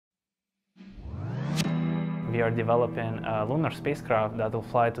we are developing a lunar spacecraft that will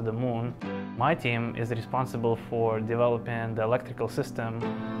fly to the moon. My team is responsible for developing the electrical system.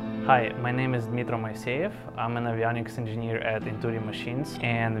 Hi, my name is Dmitro Moiseyev. I'm an avionics engineer at Intuitive Machines,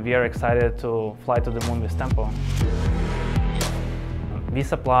 and we are excited to fly to the moon with Tempo. We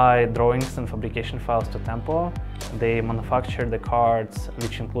supply drawings and fabrication files to Tempo. They manufacture the cards,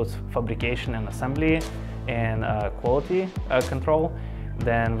 which includes fabrication and assembly and quality control.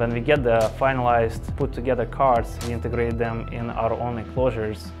 Then when we get the finalized, put together cards, we integrate them in our own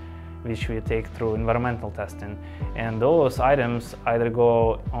enclosures, which we take through environmental testing. And those items either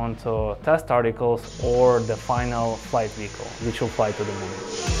go onto test articles or the final flight vehicle, which will fly to the moon.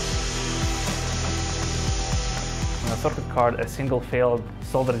 On a circuit card, a single failed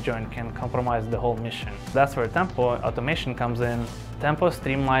solder joint can compromise the whole mission. That's where Tempo automation comes in. Tempo's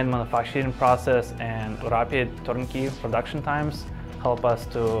streamlined manufacturing process and rapid turnkey production times help us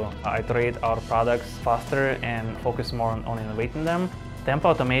to iterate our products faster and focus more on innovating them. Tempo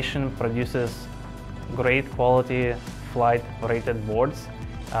automation produces great quality flight-rated boards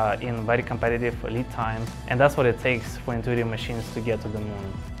in very competitive lead time, and that's what it takes for Intuitive Machines to get to the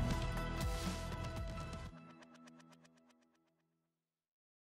moon.